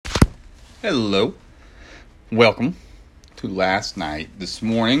Hello. Welcome to last night. This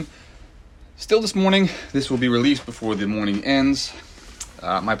morning, still this morning, this will be released before the morning ends.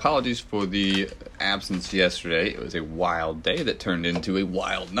 My apologies for the absence yesterday. It was a wild day that turned into a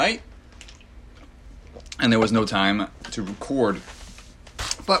wild night. And there was no time to record.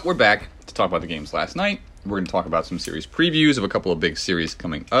 But we're back to talk about the games last night. We're going to talk about some series previews of a couple of big series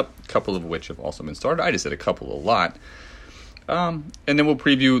coming up, a couple of which have also been started. I just said a couple a lot. And then we'll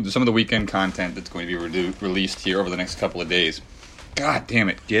preview some of the weekend content that's going to be released here over the next couple of days. God damn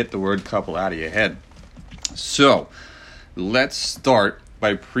it, get the word couple out of your head. So, let's start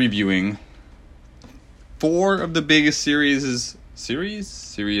by previewing four of the biggest series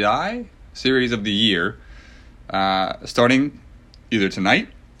of the year, starting either tonight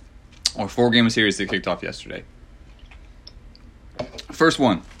or 4-game series that kicked off yesterday. First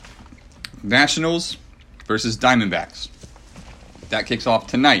one, Nationals versus Diamondbacks. That kicks off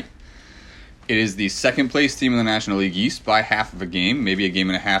tonight. It is the second-place team in the National League East by half of a game, maybe a game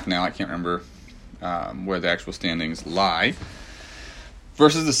and a half now. I can't remember where the actual standings lie,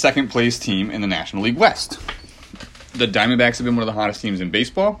 versus the second-place team in the National League West. The Diamondbacks have been one of the hottest teams in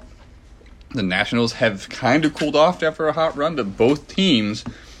baseball. The Nationals have kind of cooled off after a hot run, but both teams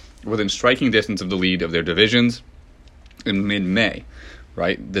within striking distance of the lead of their divisions in mid-May.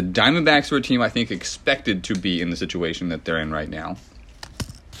 Right, the Diamondbacks are a team I think expected to be in the situation that they're in right now,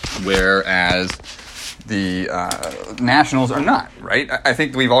 whereas the Nationals are not. Right, I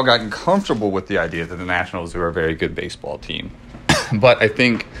think we've all gotten comfortable with the idea that the Nationals are a very good baseball team, but I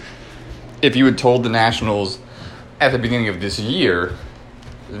think if you had told the Nationals at the beginning of this year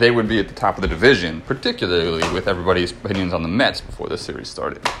they would be at the top of the division, particularly with everybody's opinions on the Mets before the season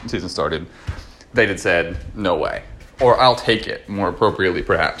started, they'd have said no way. Or I'll take it, more appropriately,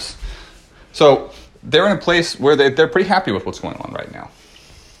 perhaps. So they're in a place where they're pretty happy with what's going on right now.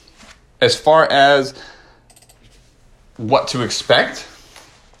 As far as what to expect,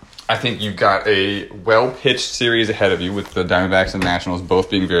 I think you've got a well-pitched series ahead of you with the Diamondbacks and Nationals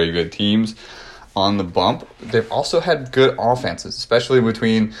both being very good teams on the bump. They've also had good offenses, especially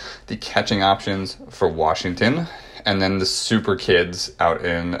between the catching options for Washington and then the super kids out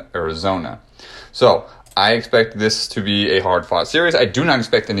in Arizona. So I expect this to be a hard-fought series. I do not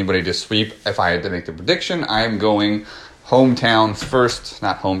expect anybody to sweep. If I had to make the prediction, I am going hometown first.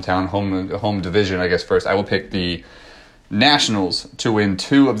 Not hometown, home division, I guess, first. I will pick the Nationals to win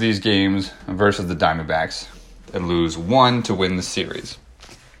 2 of these games versus the Diamondbacks and lose 1 to win the series.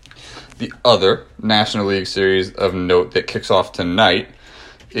 The other National League series of note that kicks off tonight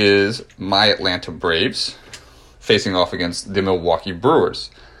is my Atlanta Braves facing off against the Milwaukee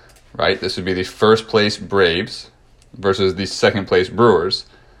Brewers. Right, this would be the first place Braves versus the second place Brewers,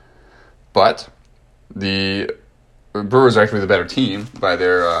 but the Brewers are actually the better team by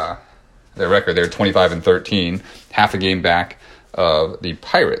their record. They're 25-13, half a game back of the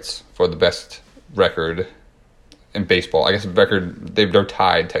Pirates for the best record in baseball. I guess they're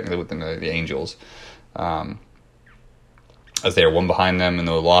tied technically with the Angels, as they are one behind them in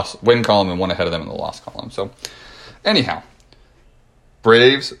the win column and one ahead of them in the loss column. So, anyhow.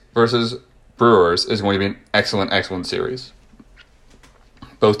 Braves versus Brewers is going to be an excellent, excellent series.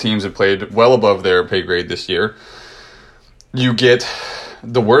 Both teams have played well above their pay grade this year. You get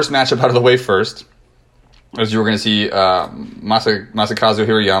the worst matchup out of the way first, as you're going to see Masakazu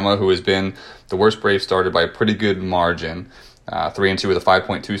Hirayama, who has been the worst Brave starter by a pretty good margin, 3-2 with a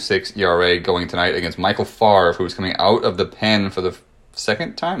 5.26 ERA going tonight against Michael Favre, who is coming out of the pen for the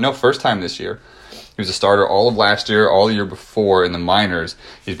first time this year. He was a starter all of last year, all the year before in the minors.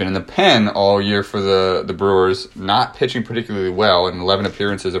 He's been in the pen all year for the Brewers, not pitching particularly well. In 11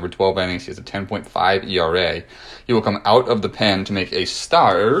 appearances over 12 innings, he has a 10.5 ERA. He will come out of the pen to make a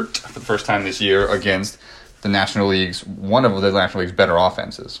start for the first time this year against one of the National League's better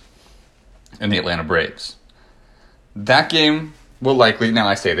offenses in the Atlanta Braves. That game will likely, now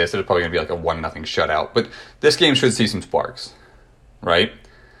I say this, it's probably going to be like a 1-0 shutout, but this game should see some sparks, right?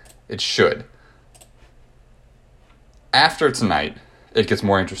 It should. After tonight, it gets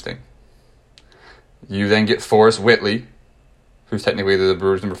more interesting. You then get Forrest Whitley, who's technically the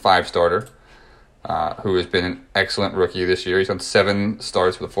Brewers' number 5 starter, who has been an excellent rookie this year. He's on 7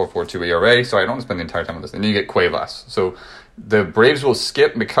 starts with a 4.42 ERA, so I don't want to spend the entire time on this. And then you get Cuevas. So the Braves will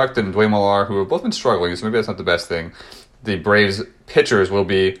skip McCutcheon and Dwayne Millar, who have both been struggling, so maybe that's not the best thing. The Braves pitchers will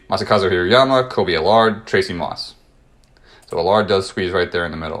be Masakazu Hirayama, Kobe Allard, Tracy Moss. So Allard does squeeze right there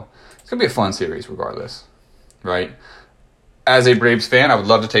in the middle. It's going to be a fun series regardless, right? As a Braves fan, I would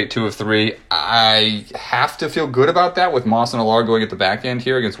love to take 2 of 3. I have to feel good about that with Moss and Allard going at the back end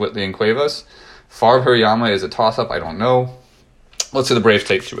here against Whitley and Cuevas. Favre Hirayama is a toss-up. I don't know. let's say the Braves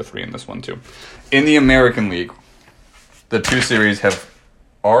take 2 or 3 in this one too. In the American League, the 2 series have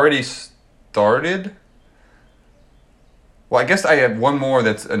already started. Well, I guess I have one more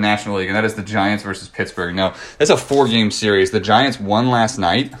that's a National League, and that is the Giants versus Pittsburgh. Now, that's a 4-game series. The Giants won last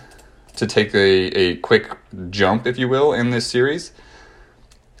night to take a quick jump, if you will, in this series.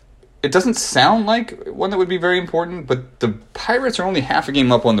 It doesn't sound like one that would be very important, but the Pirates are only half a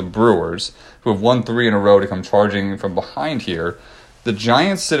game up on the Brewers, who have won 3 in a row to come charging from behind here. The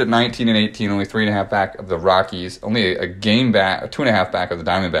Giants sit at 19 and 18, only 3.5 back of the Rockies, only a game back, 2.5 back of the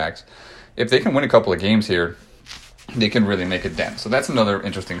Diamondbacks. If they can win a couple of games here, they can really make a dent. So that's another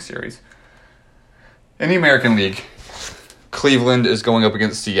interesting series. In the American League, Cleveland is going up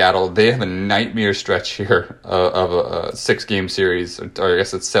against Seattle. They have a nightmare stretch here of a 6-game series, or I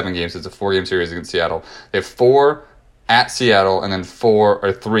guess it's 7 games. It's a 4-game series against Seattle. They have 4 at Seattle and then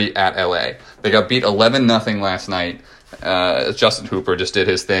 3 at LA. They got beat 11-0 last night. Justin Hooper just did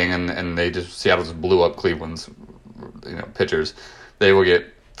his thing, and Seattle just blew up Cleveland's pitchers. They will get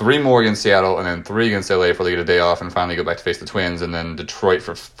 3 more against Seattle and then 3 against LA before they get a day off and finally go back to face the Twins, and then Detroit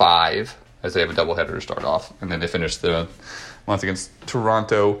for 5 as they have a doubleheader to start off, and then they finish the month against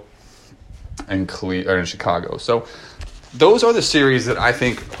Toronto and Chicago. So those are the series that I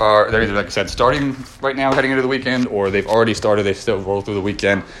think they're either, like I said, starting right now heading into the weekend, or they've already started, they still roll through the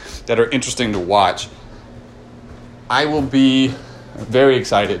weekend, that are interesting to watch. I will be very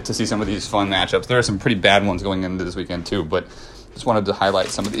excited to see some of these fun matchups. There are some pretty bad ones going into this weekend too, but just wanted to highlight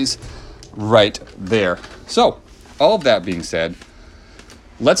some of these right there. So, all of that being said,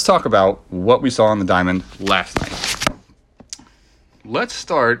 let's talk about what we saw on the diamond last night. Let's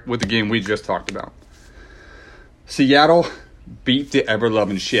start with the game we just talked about. Seattle beat the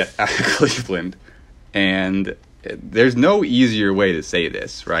ever-loving shit out of Cleveland, and there's no easier way to say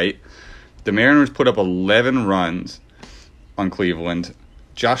this, right? The Mariners put up 11 runs on Cleveland.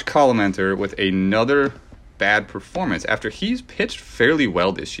 Josh Collomenter with another bad performance after he's pitched fairly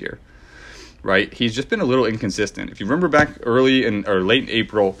well this year, right? He's just been a little inconsistent. If you remember back late in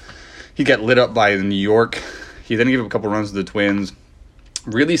April, he got lit up by New York. He then gave up a couple runs to the Twins.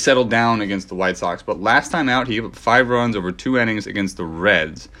 Really settled down against the White Sox. But last time out, he gave up 5 runs over 2 innings against the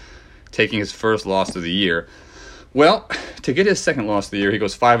Reds, taking his first loss of the year. Well, to get his second loss of the year, he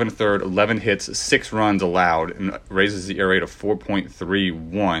goes 5 1/3, 11 hits, 6 runs allowed, and raises the ERA to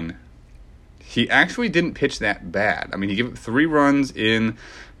 4.31. He actually didn't pitch that bad. I mean, he gave up 3 runs in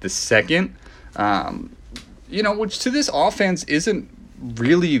the second, which to this offense isn't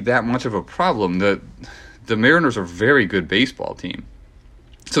really that much of a problem. The Mariners are a very good baseball team.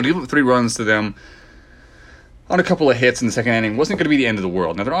 So to give up 3 runs to them on a couple of hits in the second inning wasn't going to be the end of the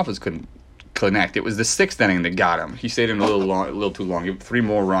world. Now, their offense couldn't connect. It was the 6th inning that got him. He stayed in a little too long. He gave up 3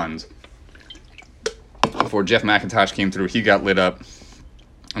 more runs before Jeff McIntosh came through. He got lit up,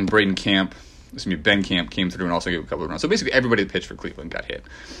 and Ben Camp came through and also gave a couple of runs. So basically everybody that pitched for Cleveland got hit.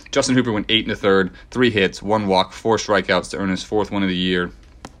 Justin Hooper went 8 1/3, 3 hits, 1 walk, 4 strikeouts to earn his 4th win of the year,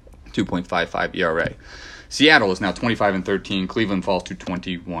 2.55 ERA. Seattle is now 25-13. Cleveland falls to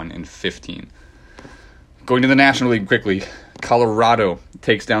 21-15. Going to the National League quickly, Colorado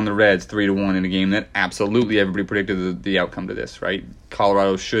takes down the Reds 3-1 in a game that absolutely everybody predicted the outcome to this, right?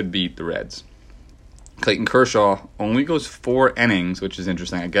 Colorado should beat the Reds. Clayton Kershaw only goes 4 innings, which is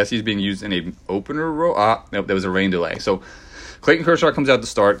interesting. I guess he's being used in an opener role. Nope, there was a rain delay. So Clayton Kershaw comes out to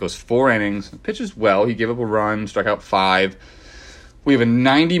start, goes 4 innings, pitches well. He gave up a run, struck out 5. We have a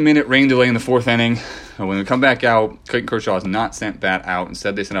 90-minute rain delay in the 4th inning. And when we come back out, Clayton Kershaw is not sent bat out.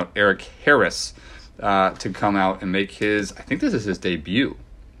 Instead, they sent out Eric Harris to come out and make his, I think this is his debut.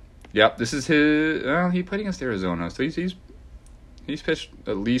 Yep, this is his, he played against Arizona, so he's pitched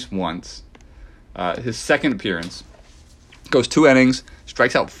at least once. His second appearance. Goes 2 innings,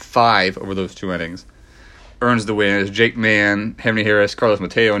 strikes out 5 over those 2 innings. Earns the win as Jake Mann, Henry Harris, Carlos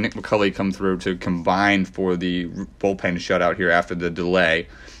Mateo, and Nick McCulley come through to combine for the bullpen shutout here after the delay.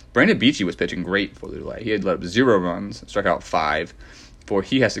 Brandon Beachy was pitching great for the delay. He had let up 0 runs, struck out 5 before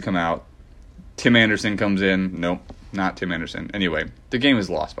he has to come out. Tim Anderson comes in. Nope, not Tim Anderson. Anyway, the game is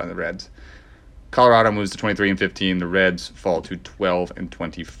lost by the Reds. Colorado moves to 23-15. The Reds fall to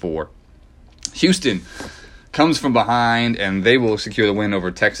 12-24. Houston comes from behind, and they will secure the win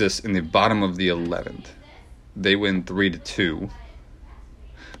over Texas in the bottom of the 11th. They win 3-2.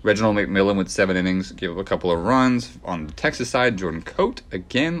 Reginald McMillan with 7 innings, gave up a couple of runs. On the Texas side, Jordan Cote,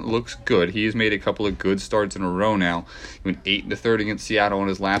 again, looks good. He has made a couple of good starts in a row now. He went 8 1/3 against Seattle on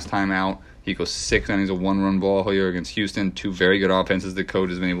his last time out. He goes 6 innings, a 1-run ball here against Houston. 2 very good offenses that Cote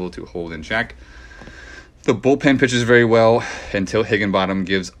has been able to hold in check. The bullpen pitches very well until Higginbottom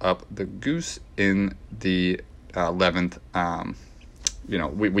gives up the goose in the 11th.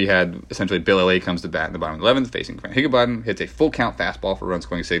 we had essentially Bill L.A. comes to bat in the bottom of the 11th, facing Frank Higginbottom, hits a full count fastball for run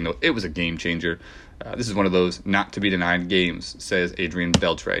scoring signal. It was a game changer. This is one of those not to be denied games, says Adrian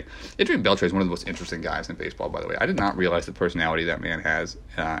Beltre. Adrian Beltre is one of the most interesting guys in baseball, by the way. I did not realize the personality that man has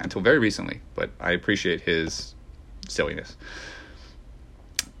until very recently, but I appreciate his silliness.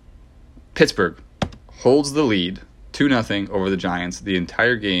 Pittsburgh holds the lead 2-0 over the Giants the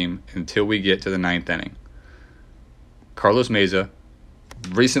entire game until we get to the 9th inning. Carlos Meza,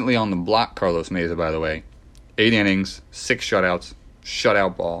 recently on the block Carlos Meza, by the way, 8 innings, 6 shutouts,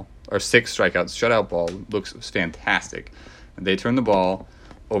 shutout ball, or 6 strikeouts, shutout ball, looks fantastic. And they turn the ball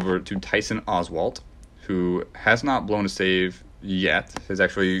over to Tyson Oswalt, who has not blown a save yet, has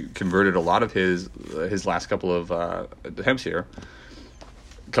actually converted a lot of his last couple of attempts here,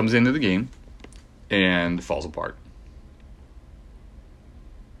 comes into the game and falls apart.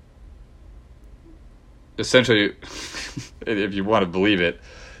 Essentially, if you want to believe it,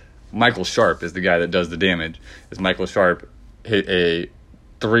 Michael Sharp is the guy that does the damage. As Michael Sharp hit a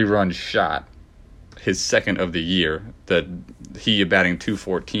 3-run shot, his second of the year, that he batting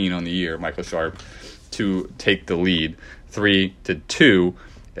 .214 on the year, Michael Sharp, to take the lead 3-2,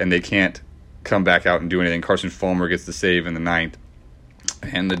 and they can't come back out and do anything. Carson Fulmer gets the save in the 9th,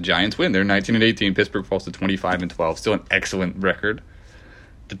 and the Giants win. They're 19-18. Pittsburgh falls to 25-12. Still an excellent record.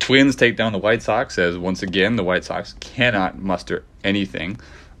 The Twins take down the White Sox, as once again the White Sox cannot muster anything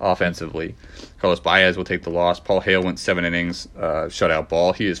offensively. Carlos Baez will take the loss. Paul Hale went 7 innings, shutout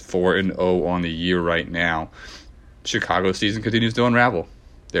ball. He is 4-0 on the year right now. Chicago's season continues to unravel.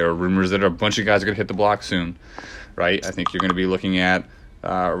 There are rumors that a bunch of guys are going to hit the block soon, right? I think you're going to be looking at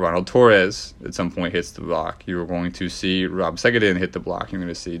Ronald Torres at some point hits the block. You're going to see Rob Segedin hit the block. You're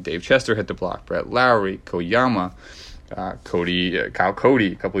going to see Dave Chester hit the block. Brett Lowry, Koyama, Kyle Cody, a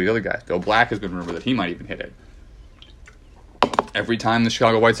couple of the other guys. Bill Black has been rumored that he might even hit it. Every time the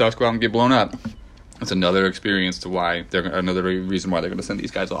Chicago White Sox go out and get blown up, it's another experience to why another reason why they're going to send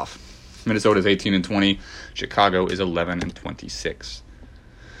these guys off. Minnesota is 18-20. Chicago is 11-26.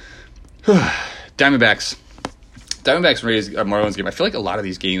 Diamondbacks Rays Marlins game. I feel like a lot of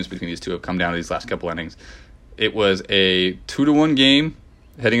these games between these two have come down to these last couple innings. It was a 2-1 game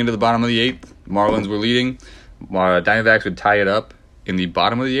heading into the bottom of the 8th. Marlins were leading. Diamondbacks would tie it up in the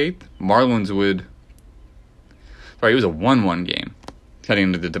bottom of the 8th. It was a 1-1 game heading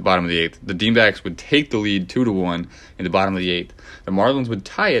into the bottom of the 8th. The D-backs would take the lead 2-1 in the bottom of the 8th. The Marlins would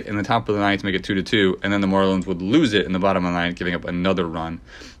tie it in the top of the 9th to make it 2-2, and then the Marlins would lose it in the bottom of the 9th, giving up another run.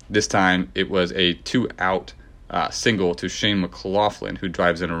 This time it was a 2-out single to Shane McLaughlin, who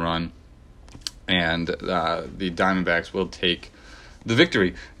drives in a run, and the Diamondbacks will take the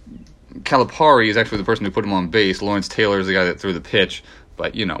victory. Calipari is actually the person who put him on base. Lawrence Taylor is the guy that threw the pitch,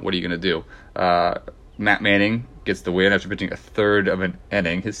 but what are you going to do? Matt Manning gets the win after pitching a third of an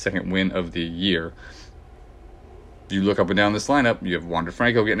inning, his second win of the year. You look up and down this lineup, you have Wander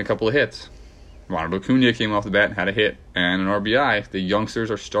Franco getting a couple of hits. Ronald Acuna came off the bat and had a hit and an RBI. The youngsters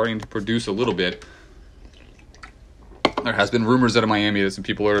are starting to produce a little bit. There has been rumors out of Miami that some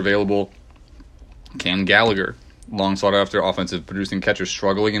people are available. Cam Gallagher, long sought after offensive producing catcher,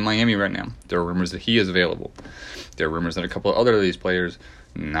 struggling in Miami right now. There are rumors that he is available. There are rumors that a couple of other of these players,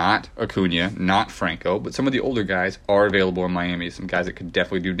 not Acuna, not Franco, but some of the older guys are available in Miami. Some guys that could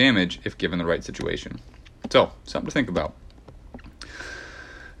definitely do damage if given the right situation. So, something to think about.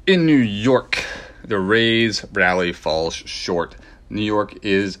 In New York, the Rays rally falls short. New York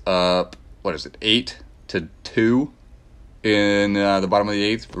is up, 8-2 in the bottom of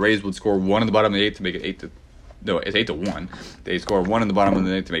the 8th. The Rays would score 1 in the bottom of the 8th to make it 8-1. They score 1 in the bottom of the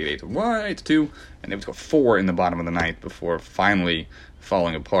 9th to make it 8-2, and they would score 4 in the bottom of the 9th before finally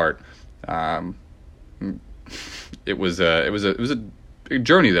falling apart. It was a big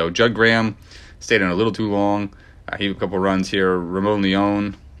journey though. Judd Graham stayed in a little too long. He had a couple runs here. Raul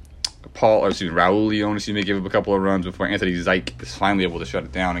Leon, gave up a couple of runs before Anthony Zyke is finally able to shut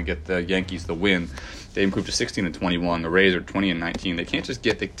it down and get the Yankees the win. They improved to 16-21. The Rays are 20-19.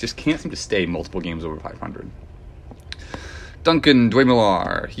 They just can't seem to stay multiple games over 500. Duncan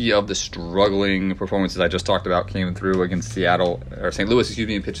Duemillar, he of the struggling performances I just talked about, came through against St. Louis,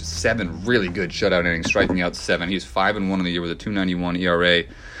 and pitched 7 really good shutout innings, striking out 7. He's 5-1 in the year with a 2.91 ERA.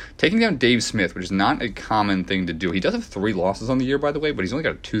 Taking down Dave Smith, which is not a common thing to do. He does have 3 losses on the year, by the way, but he's only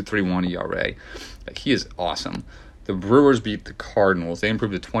got a 2.31 ERA. He is awesome. The Brewers beat the Cardinals. They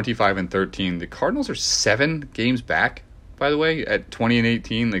improved to 25-13. The Cardinals are 7 games back, by the way, at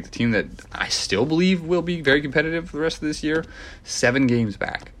 20-18. The team that I still believe will be very competitive for the rest of this year. 7 games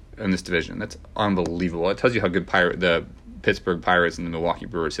back in this division. That's unbelievable. It tells you how good the Pittsburgh Pirates and the Milwaukee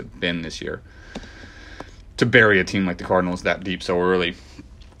Brewers have been this year. to bury a team like the Cardinals that deep so early.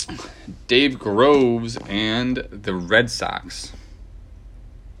 Dave Groves and the Red Sox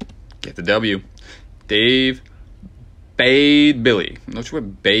get the W. Dave Bade Billy. I'm not sure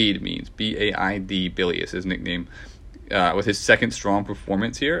what Bade means. B-A-I-D, Billy is his nickname. With his second strong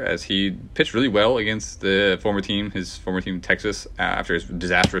performance here, as he pitched really well against his former team Texas, after his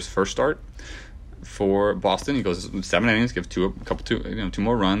disastrous first start for Boston. He goes 7 innings, gives two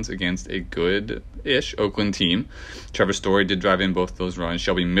more runs against a good-ish Oakland team. Trevor Story did drive in both of those runs.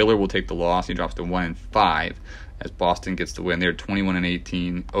 Shelby Miller will take the loss. He drops to 1-5 as Boston gets the win. They're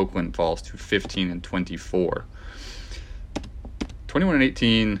 21-18. Oakland falls to 15-24.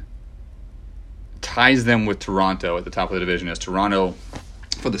 21-18 ties them with Toronto at the top of the division, as Toronto,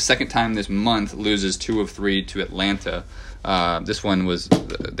 for the second time this month, loses 2 of 3 to Atlanta. This one was,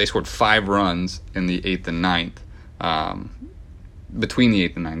 they scored 5 runs in the 8th and 9th, between the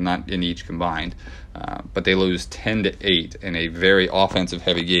 8th and 9th, not in each combined. But they lose 10-8 in a very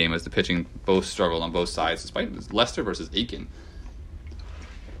offensive-heavy game, as the pitching both struggled on both sides, despite Lester versus Aiken.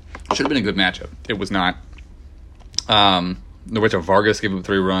 Should have been a good matchup. It was not. Norberto Vargas gave up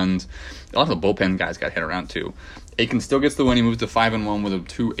 3 runs. A lot of the bullpen guys got hit around too. Aiken still gets the win. He moves to 5-1 with a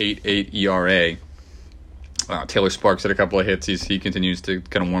 2.88 ERA. Taylor Sparks had a couple of hits. He continues to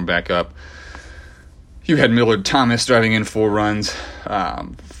kind of warm back up. You had Millard Thomas driving in 4 runs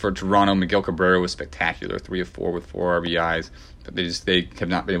for Toronto. Miguel Cabrera was spectacular, 3 of 4 with 4 RBIs. But they have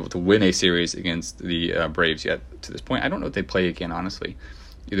not been able to win a series against the Braves yet to this point. I don't know if they play again, honestly.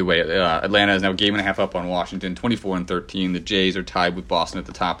 Either way, Atlanta is now a game and a half up on Washington, 24-13. The Jays are tied with Boston at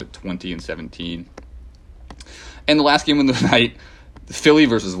the top at 20-17. And the last game of the night, Philly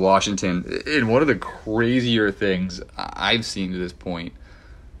versus Washington. In one of the crazier things I've seen to this point,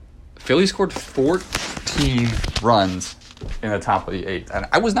 Philly scored 14 runs in the top of the 8th. And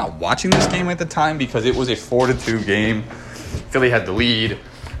I was not watching this game at the time because it was a 4-2 game. Philly had the lead.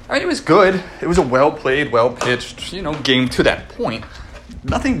 I mean, it was good. It was a well-played, well-pitched, game to that point.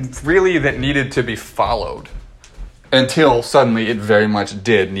 Nothing really that needed to be followed until suddenly it very much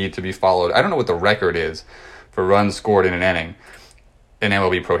did need to be followed. I don't know what the record is for runs scored in an inning in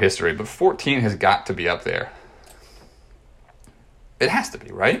MLB Pro history, but 14 has got to be up there. It has to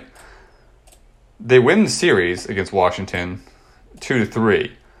be, right? They win the series against Washington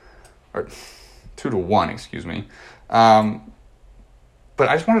 2-3, or 2-1, excuse me. But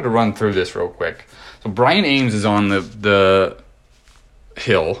I just wanted to run through this real quick. So Brian Ames is on the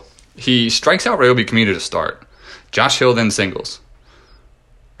Hill. He strikes out Ryobi Kamita to start. Josh Hill then singles.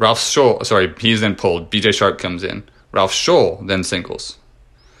 He's then pulled. BJ Sharp comes in. Ralph Scholl then singles.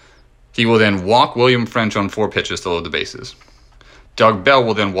 He will then walk William French on 4 pitches to load the bases. Doug Bell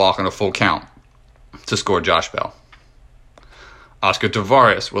will then walk on a full count to score Josh Bell. Oscar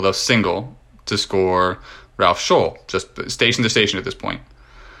Tavares will have single to score Ralph Scholl, just station to station at this point.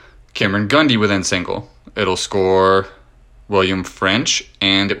 Cameron Gundy will then single. It'll score William French,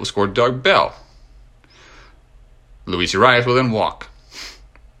 and it will score Doug Bell. Luis Urias will then walk.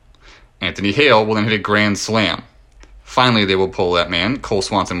 Anthony Hale will then hit a grand slam. Finally, they will pull that man. Cole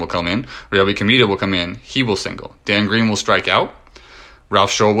Swanson will come in. Ryobi Kamita will come in. He will single. Dan Green will strike out. Ralph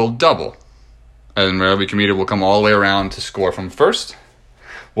Scholl will double. And Ryobi Kamita will come all the way around to score from first.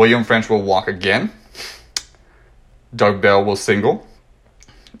 William French will walk again. Doug Bell will single.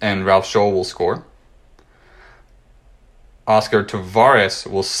 And Ralph Scholl will score. Oscar Tavares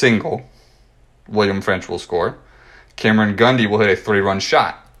will single. William French will score. Cameron Gundy will hit a 3-run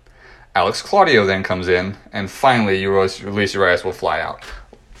shot. Alex Claudio then comes in, and finally Luis Urias will fly out.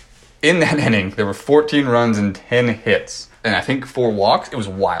 In that inning, there were 14 runs and 10 hits, and I think 4 walks. It was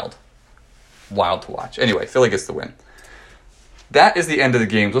wild. Wild to watch. Anyway, Philly gets the win. That is the end of the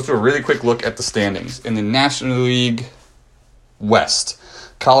game. Let's do a really quick look at the standings. In the National League West,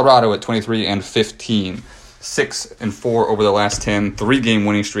 Colorado at 23-15. 6-4 over the last 10, 3-game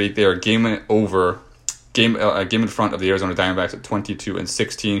winning streak. They are a game in front of the Arizona Diamondbacks at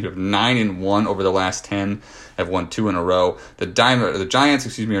 22-16, who have 9-1 over the last 10, have won 2 in a row. The Giants, are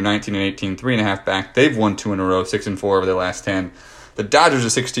 19-18, 3.5 back. They've won 2 in a row, 6-4 over the last 10. The Dodgers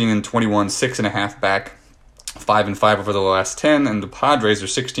are 16-21, 6.5 back, 5-5 over the last 10, and the Padres are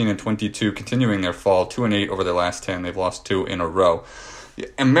 16-22, continuing their fall, 2-8 over the last 10. They've lost 2 in a row.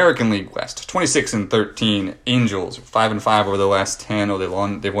 American League West, 26-13. Angels, 5-5 over the last 10.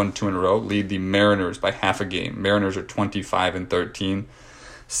 They've won 2 in a row. Lead the Mariners by half a game. Mariners are 25-13.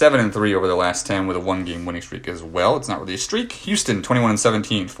 7-3 over the last 10 with a 1-game winning streak as well. It's not really a streak. Houston,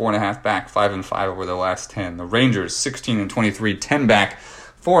 21-17, 4.5 back, 5-5 over the last 10. The Rangers, 16-23, 10 back,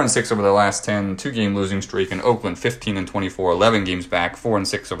 4-6 over the last 10, 2-game losing streak. And Oakland, 15-24, 11 games back,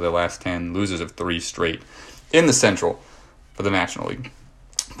 4-6 over the last 10, losers of 3 straight. In the Central for the National League,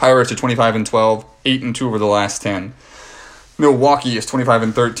 Pirates are 25-12, 8-2 over the last 10. Milwaukee is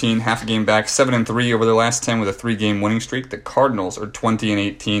 25-13, half a game back, 7-3 over their last 10 with a 3-game winning streak. The Cardinals are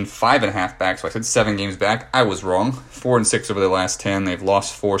 20-18, 5.5 back. So I said 7 games back. I was wrong. 4-6 over their last 10. They've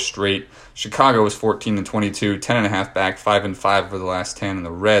lost 4 straight. Chicago is 14-22, 10.5 back, 5-5 over the last 10. And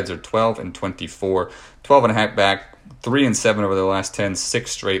the Reds are 12-24, 12.5 back, 3-7 over the last 10,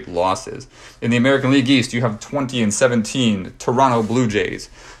 6 straight losses. In the American League East, you have 20-17 Toronto Blue Jays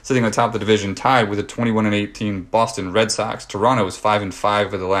sitting on top of the division, tied with a 21-18 Boston Red Sox. Toronto is 5-5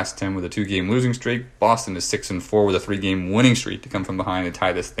 over the last 10 with a 2-game losing streak. Boston is 6-4 with a 3-game winning streak to come from behind and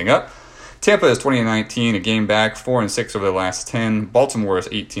tie this thing up. Tampa is 20-19, a game back, 4-6 over the last 10. Baltimore is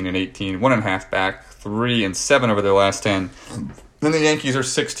 18-18, 1.5 back, 3-7 over their last 10. Then the Yankees are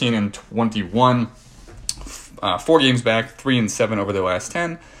 16-21. 4 games back, 3-7 over their last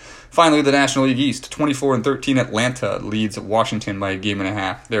 10. Finally, the National League East, 24-13. Atlanta leads Washington by a game and a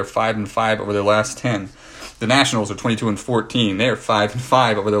half. They're 5-5 over their last 10. The Nationals are 22-14. They're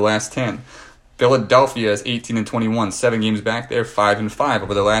 5-5 over their last 10. Philadelphia is 18-21, 7 games back. They're 5-5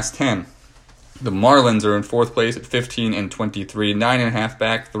 over their last 10. The Marlins are in 4th place at 15-23, 9.5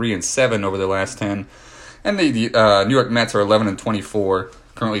 back, 3-7 over their last 10. And the New York Mets are 11-24.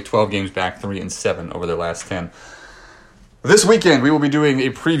 Currently 12 games back, 3-7 over their last 10. This weekend, we will be doing a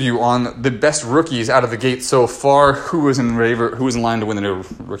preview on the best rookies out of the gate so far. Who is in line to win the new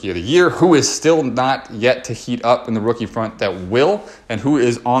Rookie of the Year? Who is still not yet to heat up in the rookie front that will? And who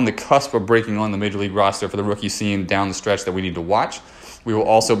is on the cusp of breaking on the Major League roster for the rookie scene down the stretch that we need to watch? We will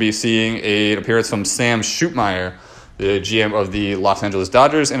also be seeing an appearance from Sam Schupmeyer, the GM of the Los Angeles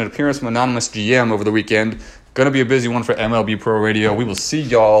Dodgers, and an appearance from Anonymous GM over the weekend. Going to be a busy one for MLB Pro Radio. We will see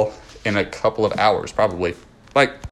y'all in a couple of hours, probably. Bye.